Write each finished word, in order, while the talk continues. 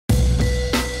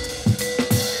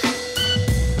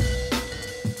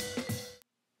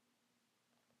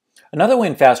Another way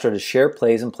in FastDraw to share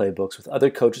plays and playbooks with other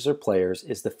coaches or players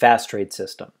is the FastTrade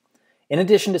system. In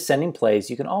addition to sending plays,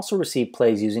 you can also receive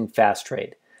plays using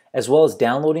FastTrade, as well as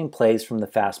downloading plays from the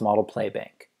FastModel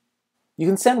playbank. You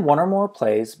can send one or more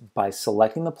plays by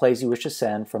selecting the plays you wish to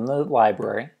send from the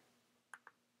library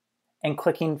and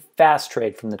clicking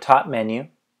FastTrade from the top menu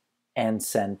and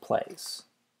Send Plays.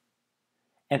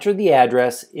 Enter the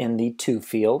address in the To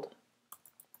field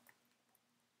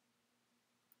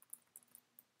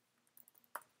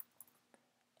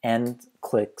and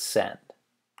click Send.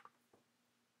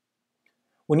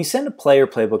 When you send a play or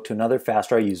playbook to another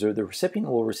FastDraw user, the recipient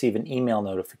will receive an email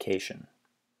notification,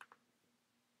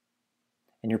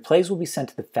 and your plays will be sent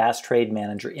to the FastTrade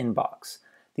Manager inbox.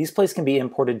 These plays can be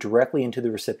imported directly into the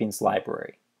recipient's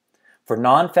library. For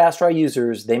non-FastDraw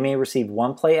users, they may receive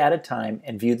one play at a time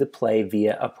and view the play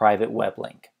via a private web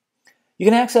link. You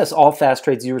can access all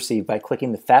FastTrades you receive by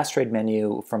clicking the FastTrade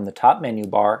menu from the top menu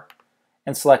bar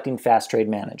and selecting FastTrade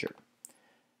Manager.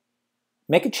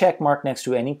 Make a check mark next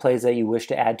to any plays that you wish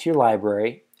to add to your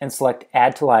library and select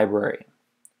Add to Library,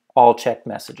 all checked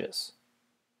messages.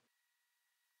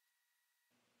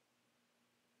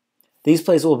 These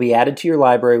plays will be added to your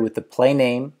library with the play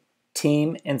name,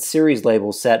 team, and series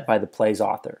labels set by the play's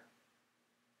author.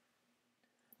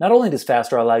 Not only does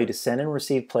FastDraw allow you to send and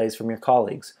receive plays from your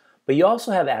colleagues, but you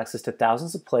also have access to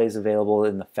thousands of plays available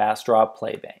in the FastDraw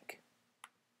playbank.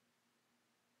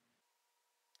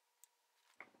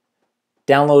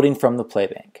 Downloading from the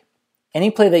playbank. Any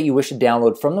play that you wish to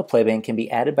download from the playbank can be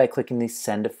added by clicking the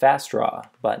Send to FastDraw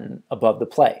button above the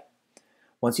play.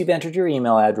 Once you've entered your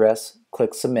email address,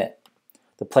 click Submit.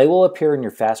 The play will appear in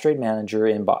your FastTrade Manager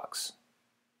inbox.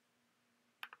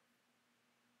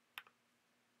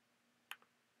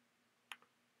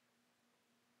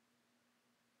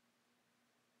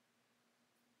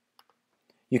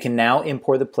 You can now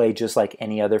import the play just like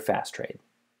any other FastTrade.